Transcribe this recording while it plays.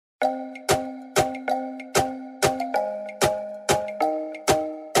What's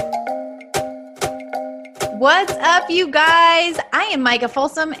up, you guys? I am Micah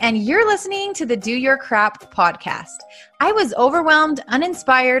Folsom, and you're listening to the Do Your Crap podcast. I was overwhelmed,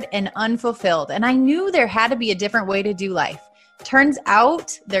 uninspired, and unfulfilled, and I knew there had to be a different way to do life. Turns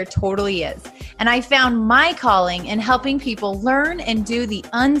out there totally is. And I found my calling in helping people learn and do the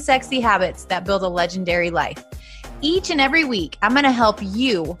unsexy habits that build a legendary life. Each and every week, I'm going to help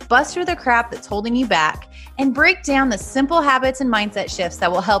you bust through the crap that's holding you back and break down the simple habits and mindset shifts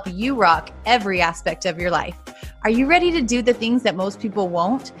that will help you rock every aspect of your life. Are you ready to do the things that most people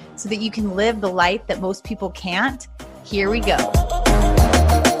won't so that you can live the life that most people can't? Here we go.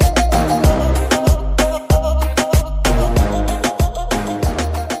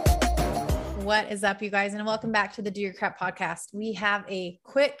 What is up, you guys? And welcome back to the Do Your Crap podcast. We have a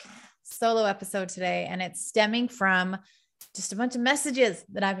quick solo episode today, and it's stemming from just a bunch of messages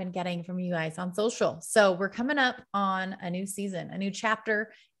that I've been getting from you guys on social. So we're coming up on a new season, a new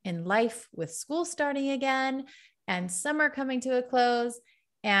chapter in life with school starting again and summer coming to a close.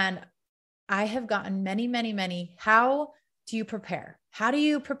 And I have gotten many, how do you prepare? How do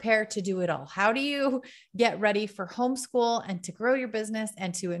you prepare to do it all? How do you get ready for homeschool and to grow your business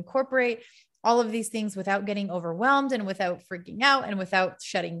and to incorporate all of these things without getting overwhelmed and without freaking out and without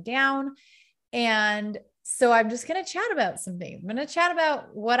shutting down? And so I'm just going to chat about some things. I'm going to chat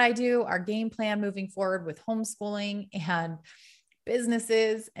about what I do, our game plan moving forward with homeschooling and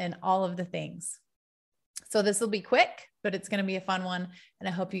businesses and all of the things. So this will be quick, but it's going to be a fun one. And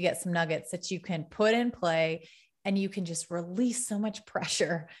I hope you get some nuggets that you can put in play and you can just release so much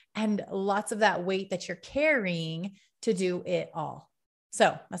pressure and lots of that weight that you're carrying to do it all.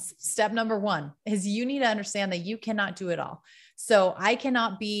 So step number one is you need to understand that you cannot do it all. So I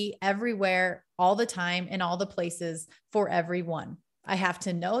cannot be everywhere all the time in all the places for everyone. I have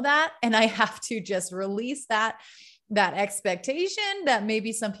to know that. And I have to just release that expectation that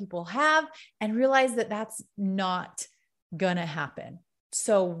maybe some people have and realize that that's not going to happen.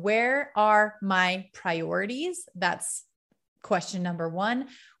 So where are my priorities? That's question number one.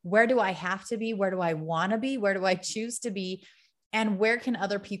 Where do I have to be? Where do I want to be? Where do I choose to be? And where can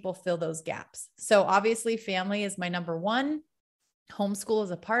other people fill those gaps? So obviously family is my number one. Homeschool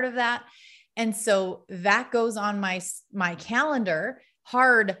is a part of that. And so that goes on my calendar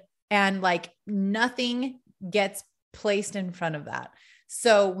hard, and like nothing gets placed in front of that.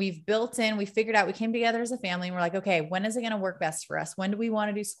 So we figured out, we came together as a family and we're like, okay, when is it going to work best for us? When do we want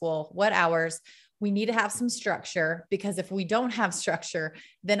to do school? What hours? We need to have some structure, because if we don't have structure,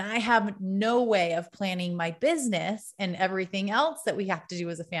 then I have no way of planning my business and everything else that we have to do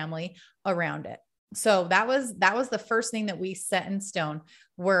as a family around it. So that was the first thing that we set in stone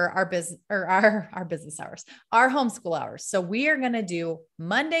were our business hours, our homeschool hours. So we are going to do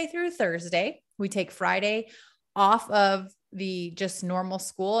Monday through Thursday. We take Friday off of the just normal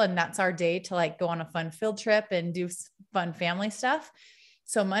school. And that's our day to like go on a fun field trip and do fun family stuff.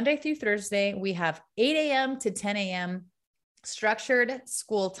 So Monday through Thursday, we have 8 a.m. to 10 a.m. structured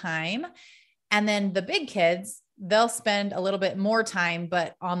school time. And then the big kids, they'll spend a little bit more time,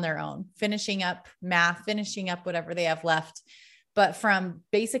 but on their own, finishing up math, finishing up whatever they have left. But from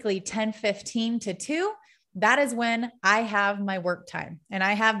basically 10:15 to 2, that is when I have my work time, and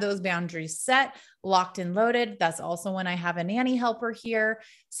I have those boundaries set, locked and loaded. That's also when I have a nanny helper here.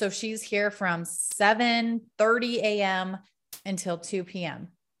 So she's here from 7:30 a.m. until 2 p.m.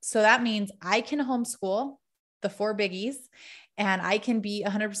 So that means I can homeschool the 4 biggies, and I can be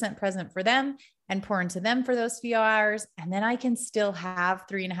 100% present for them and pour into them for those few hours. And then I can still have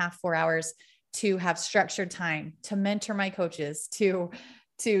 3.5, 4 hours to have structured time to mentor my coaches, to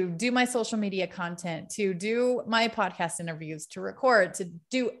do my social media content, to do my podcast interviews, to record, to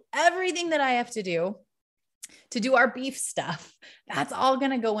do everything that I have to do our beef stuff. That's all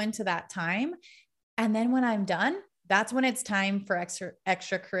going to go into that time. And then when I'm done, that's when it's time for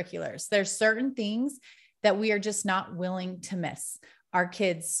extracurriculars. There's certain things that we are just not willing to miss. Our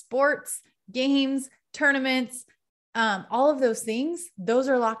kids' sports, games, tournaments, all of those things, those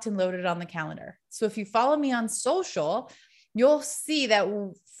are locked and loaded on the calendar. So if you follow me on social, you'll see that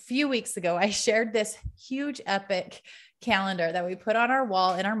a few weeks ago, I shared this huge epic calendar that we put on our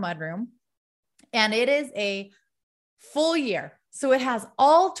wall in our mudroom. And it is a full year. So it has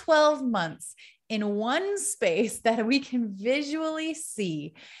all 12 months in one space that we can visually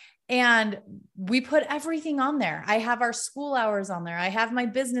see. And we put everything on there. I have our school hours on there. I have my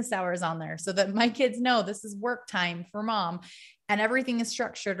business hours on there so that my kids know this is work time for mom, and everything is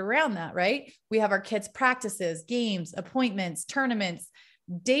structured around that, right? We have our kids' practices, games, appointments, tournaments,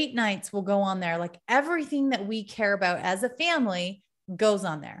 date nights will go on there. Like everything that we care about as a family goes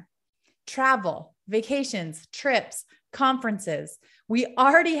on there. Travel, vacations, trips, conferences. We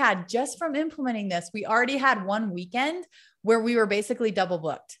already had, just from implementing this, we already had one weekend where we were basically double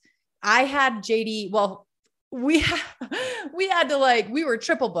booked. I had JD, well, we were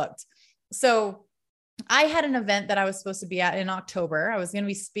triple booked. So I had an event that I was supposed to be at in October. I was going to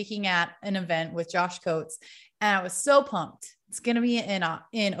be speaking at an event with Josh Coates, and I was so pumped. It's going to be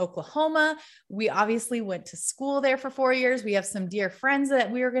in Oklahoma. We obviously went to school there for 4 years. We have some dear friends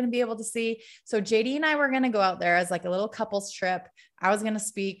that we were going to be able to see. So JD and I were going to go out there as like a little couples trip. I was going to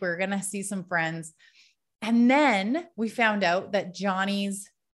speak. We were going to see some friends. And then we found out that Johnny's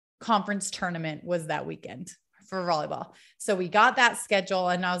conference tournament was that weekend for volleyball. So we got that schedule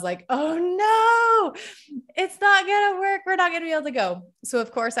and I was like, oh no, it's not going to work. We're not going to be able to go. So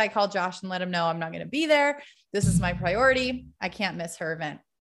of course I called Josh and let him know I'm not going to be there. This is my priority. I can't miss her event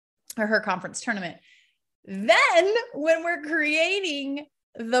or her conference tournament. Then when we're creating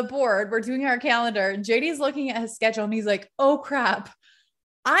the board, we're doing our calendar, JD's looking at his schedule and he's like, oh crap,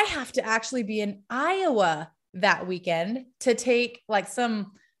 I have to actually be in Iowa that weekend to take like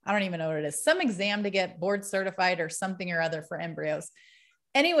I don't even know what it is, some exam to get board certified or something or other for embryos.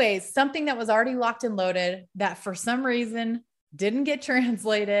 Anyways, something that was already locked and loaded that for some reason didn't get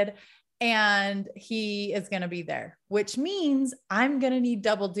translated, and he is going to be there, which means I'm going to need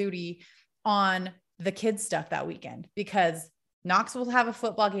double duty on the kids stuff that weekend because Knox will have a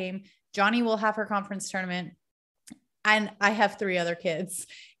football game. Johnny will have her conference tournament. And I have 3 other kids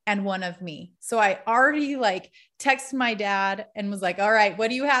and one of me. So I already like texted my dad and was like, all right, what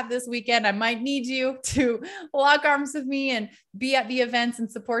do you have this weekend? I might need you to lock arms with me and be at the events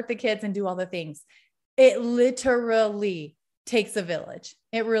and support the kids and do all the things. It literally takes a village.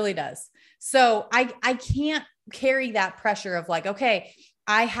 It really does. So I can't carry that pressure of like, okay,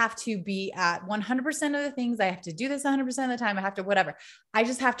 I have to be at 100% of the things. I have to do this 100% of the time. I have to, whatever. I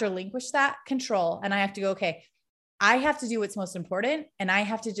just have to relinquish that control. And I have to go, okay, I have to do what's most important and I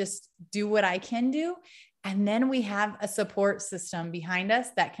have to just do what I can do. And then we have a support system behind us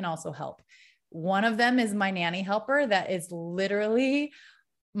that can also help. One of them is my nanny helper. That is literally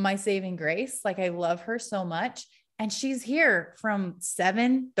my saving grace. Like I love her so much. And she's here from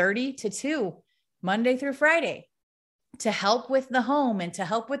 7:30 to 2, Monday through Friday, to help with the home and to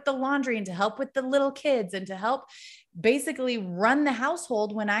help with the laundry and to help with the little kids and to help basically run the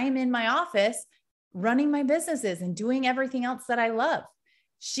household when I am in my office running my businesses and doing everything else that I love.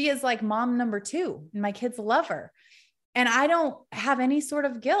 She is like mom number 2 and my kids love her. And I don't have any sort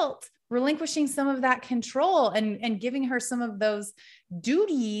of guilt relinquishing some of that control and giving her some of those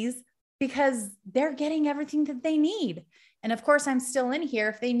duties because they're getting everything that they need. And of course, I'm still in here.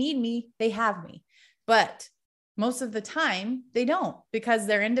 If they need me, they have me. But most of the time they don't because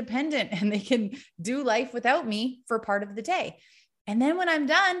they're independent and they can do life without me for part of the day. And then when I'm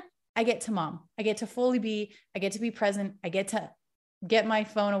done, I get to mom. I get to fully be, I get to be present. I get to get my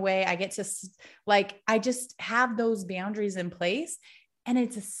phone away. I get to I just have those boundaries in place and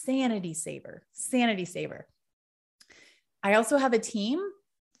it's a sanity saver. I also have a team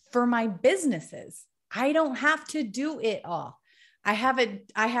for my businesses. I don't have to do it all. I have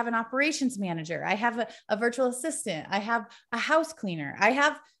an operations manager. I have a virtual assistant. I have a house cleaner. I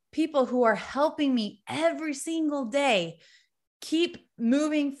have people who are helping me every single day keep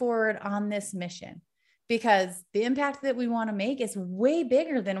moving forward on this mission because the impact that we want to make is way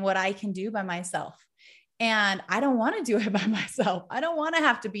bigger than what I can do by myself. And I don't want to do it by myself. I don't want to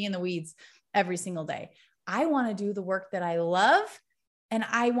have to be in the weeds every single day. I want to do the work that I love, and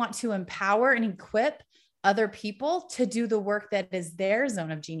I want to empower and equip other people to do the work that is their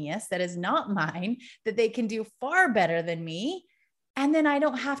zone of genius, that is not mine, that they can do far better than me. And then I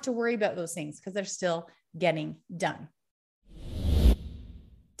don't have to worry about those things because they're still getting done.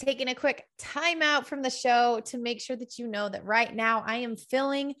 Taking a quick time out from the show to make sure that you know that right now I am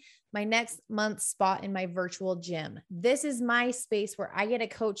filling my next month's spot in my virtual gym. This is my space where I get to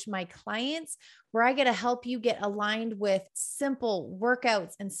coach my clients, where I get to help you get aligned with simple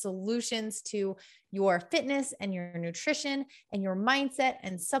workouts and solutions to your fitness and your nutrition and your mindset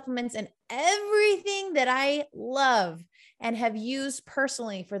and supplements and everything that I love and have used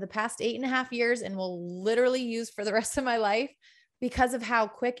personally for the past 8.5 years and will literally use for the rest of my life. Because of how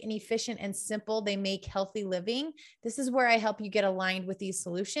quick and efficient and simple they make healthy living. This is where I help you get aligned with these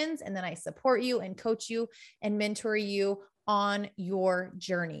solutions. And then I support you and coach you and mentor you on your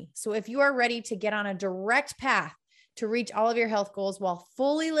journey. So if you are ready to get on a direct path to reach all of your health goals while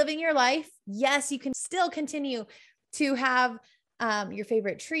fully living your life, yes, you can still continue to have your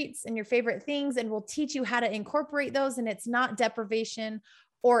favorite treats and your favorite things, and we'll teach you how to incorporate those. And it's not deprivation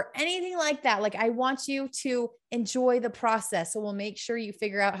or anything like that. Like, I want you to enjoy the process. So we'll make sure you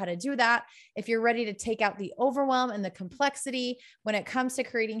figure out how to do that. If you're ready to take out the overwhelm and the complexity when it comes to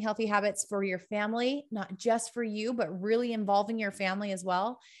creating healthy habits for your family, not just for you, but really involving your family as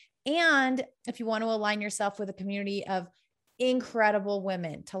well. And if you want to align yourself with a community of incredible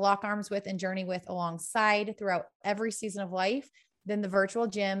women to lock arms with and journey with alongside throughout every season of life, then the virtual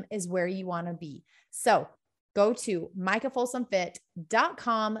gym is where you want to be. So go to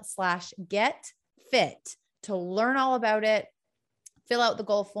micahfolsomfit.com/getfit to learn all about it. Fill out the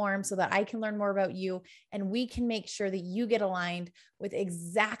goal form so that I can learn more about you and we can make sure that you get aligned with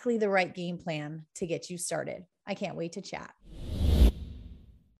exactly the right game plan to get you started. I can't wait to chat.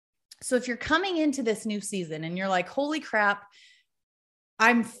 So if you're coming into this new season and you're like, holy crap,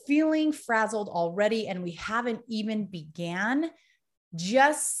 I'm feeling frazzled already and we haven't even began,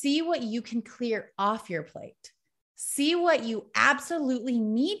 just see what you can clear off your plate. See what you absolutely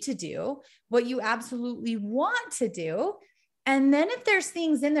need to do, what you absolutely want to do. And then if there's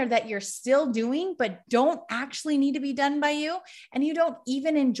things in there that you're still doing, but don't actually need to be done by you, and you don't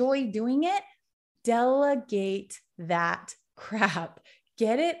even enjoy doing it, delegate that crap.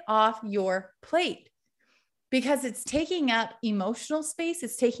 Get it off your plate because it's taking up emotional space.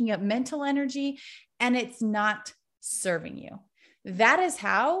 It's taking up mental energy and it's not serving you. That is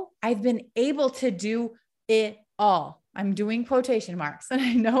how I've been able to do it all. I'm doing quotation marks and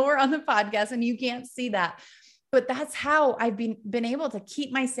I know we're on the podcast and you can't see that, but that's how I've been able to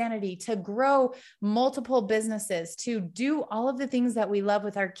keep my sanity, to grow multiple businesses, to do all of the things that we love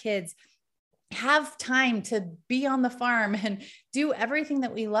with our kids, have time to be on the farm and do everything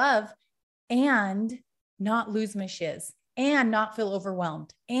that we love and not lose my shiz and not feel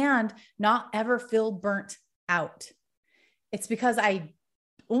overwhelmed and not ever feel burnt out. It's because I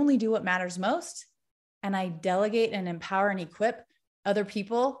only do what matters most and I delegate and empower and equip other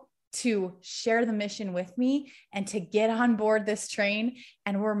people to share the mission with me and to get on board this train,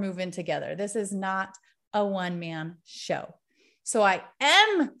 and we're moving together. This is not a one-man show. So I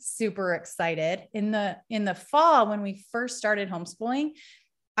am super excited. In the fall, when we first started homeschooling,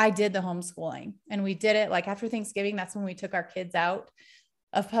 I did the homeschooling and we did it like after Thanksgiving. That's when we took our kids out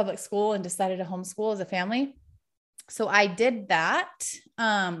of public school and decided to homeschool as a family. So I did that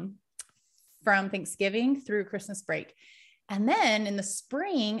from Thanksgiving through Christmas break. And then in the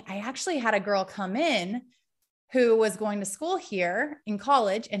spring, I actually had a girl come in who was going to school here in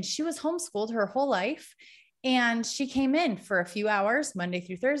college, and she was homeschooled her whole life. And she came in for a few hours, Monday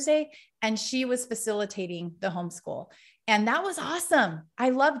through Thursday, and she was facilitating the homeschool. And that was awesome.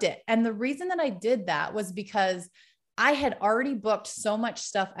 I loved it. And the reason that I did that was because I had already booked so much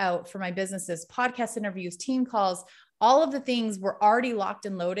stuff out for my businesses, podcast interviews, team calls, all of the things were already locked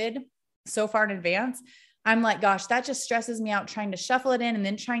and loaded so far in advance. I'm like, gosh, that just stresses me out trying to shuffle it in and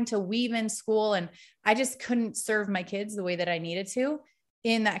then trying to weave in school. And I just couldn't serve my kids the way that I needed to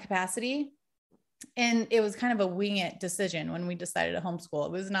in that capacity. And it was kind of a wing it decision when we decided to homeschool.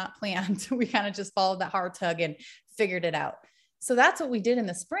 It was not planned. We kind of just followed that hard tug and figured it out. So that's what we did in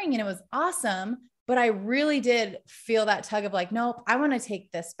the spring. And it was awesome. But I really did feel that tug of like, nope, I want to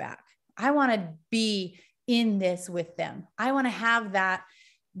take this back. I want to be in this with them. I want to have that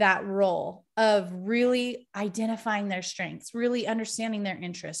role of really identifying their strengths, really understanding their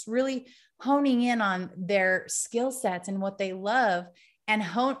interests, really honing in on their skill sets and what they love,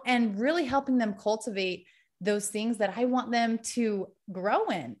 and really helping them cultivate those things that I want them to grow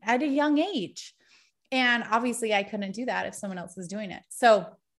in at a young age. And obviously I couldn't do that if someone else was doing it. So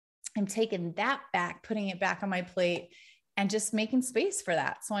I'm taking that back, putting it back on my plate and just making space for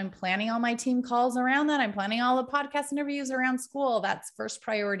that. So I'm planning all my team calls around that. I'm planning all the podcast interviews around school. That's first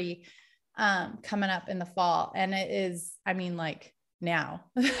priority coming up in the fall. And it is, I mean, like now,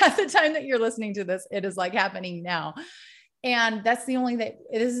 at the time that you're listening to this, it is like happening now. And this is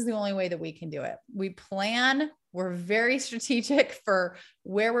the only way that we can do it. We plan, we're very strategic for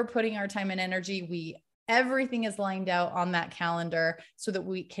where we're putting our time and energy. Everything is lined out on that calendar so that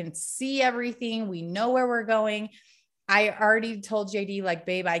we can see everything. We know where we're going. I already told JD, like,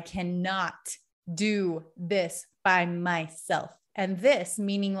 babe, I cannot do this by myself. And this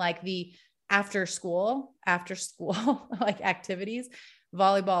meaning like the after school, like activities,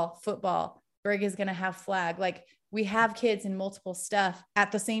 volleyball, football, Brig is going to have flag. Like, we have kids in multiple stuff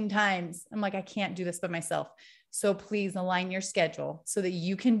at the same times. I'm like, I can't do this by myself. So please align your schedule so that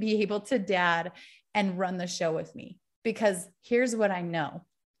you can be able to dad and run the show with me. Because here's what I know.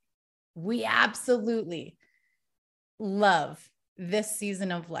 We absolutely love this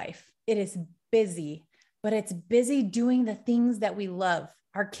season of life. It is busy, but it's busy doing the things that we love.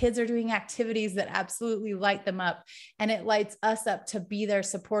 Our kids are doing activities that absolutely light them up, and it lights us up to be there,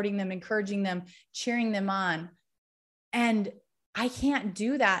 supporting them, encouraging them, cheering them on. And I can't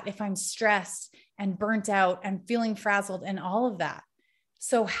do that if I'm stressed and burnt out and feeling frazzled and all of that.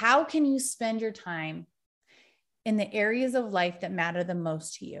 So how can you spend your time in the areas of life that matter the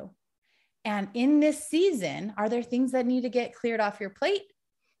most to you? And in this season, are there things that need to get cleared off your plate?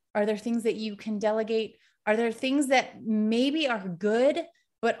 Are there things that you can delegate? Are there things that maybe are good,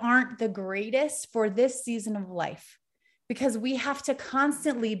 but aren't the greatest for this season of life? Because we have to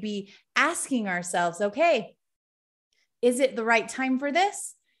constantly be asking ourselves, okay, is it the right time for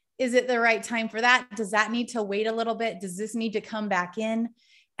this? Is it the right time for that? Does that need to wait a little bit? Does this need to come back in?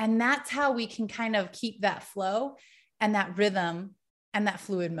 And that's how we can kind of keep that flow and that rhythm and that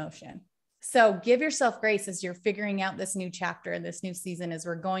fluid motion. So give yourself grace as you're figuring out this new chapter and this new season, as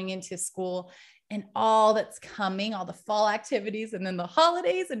we're going into school and all that's coming, all the fall activities, and then the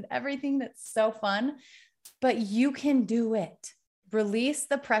holidays and everything that's so fun. But you can do it. Release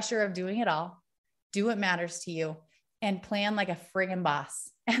the pressure of doing it all. Do what matters to you and plan like a friggin' boss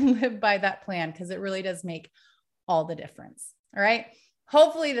and live by that plan, because it really does make all the difference. All right.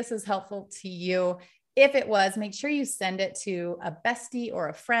 Hopefully this is helpful to you. If it was, make sure you send it to a bestie or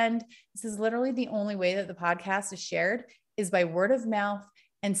a friend. This is literally the only way that the podcast is shared, is by word of mouth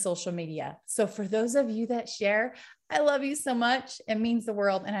and social media. So for those of you that share, I love you so much. It means the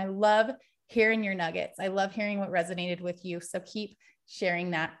world. And I love hearing your nuggets. I love hearing what resonated with you. So keep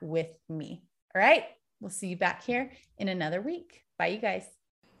sharing that with me. All right. We'll see you back here in another week. Bye, you guys.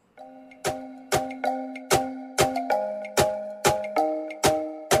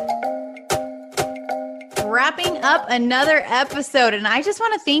 Wrapping up another episode, and I just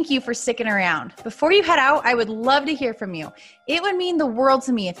want to thank you for sticking around. Before you head out, I would love to hear from you. It would mean the world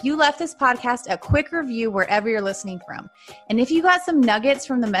to me if you left this podcast a quick review wherever you're listening from. And if you got some nuggets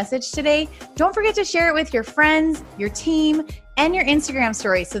from the message today, don't forget to share it with your friends, your team, and your Instagram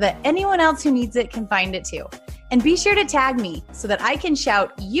story so that anyone else who needs it can find it too. And be sure to tag me so that I can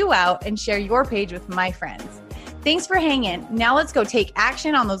shout you out and share your page with my friends. Thanks for hanging. Now let's go take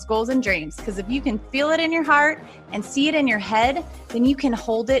action on those goals and dreams, because if you can feel it in your heart and see it in your head, then you can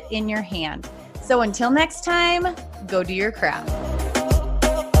hold it in your hand. So until next time, go do your crap.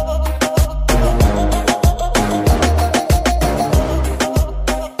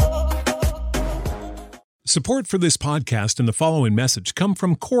 Support for this podcast and the following message come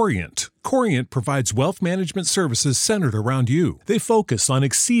from Corient. Corient provides wealth management services centered around you. They focus on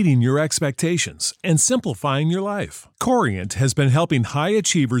exceeding your expectations and simplifying your life. Corient has been helping high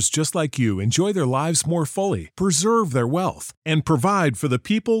achievers just like you enjoy their lives more fully, preserve their wealth, and provide for the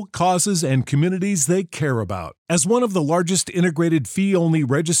people, causes, and communities they care about. As one of the largest integrated fee-only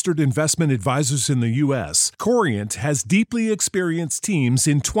registered investment advisors in the U.S., Corient has deeply experienced teams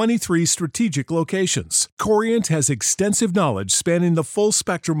in 23 strategic locations. Corient has extensive knowledge spanning the full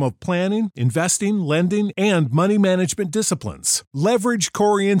spectrum of planning, investing, lending, and money management disciplines. Leverage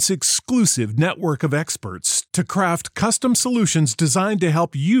Corient's exclusive network of experts to craft custom solutions designed to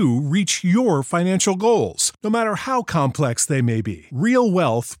help you reach your financial goals, no matter how complex they may be. Real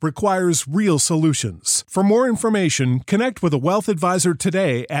wealth requires real solutions. For more information, connect with a wealth advisor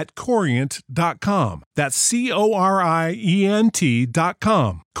today at Corient.com. That's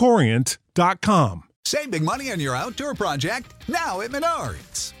Corient.com. Corient.com. Save big money on your outdoor project now at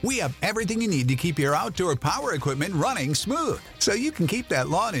Menards. We have everything you need to keep your outdoor power equipment running smooth, so you can keep that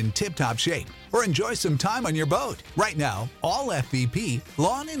lawn in tip-top shape or enjoy some time on your boat. Right now, all FVP,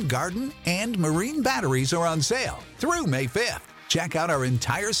 lawn and garden, and marine batteries are on sale through May 5th. Check out our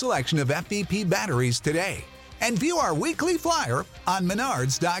entire selection of FVP batteries today and view our weekly flyer on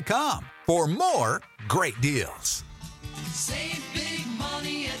Menards.com for more great deals. Save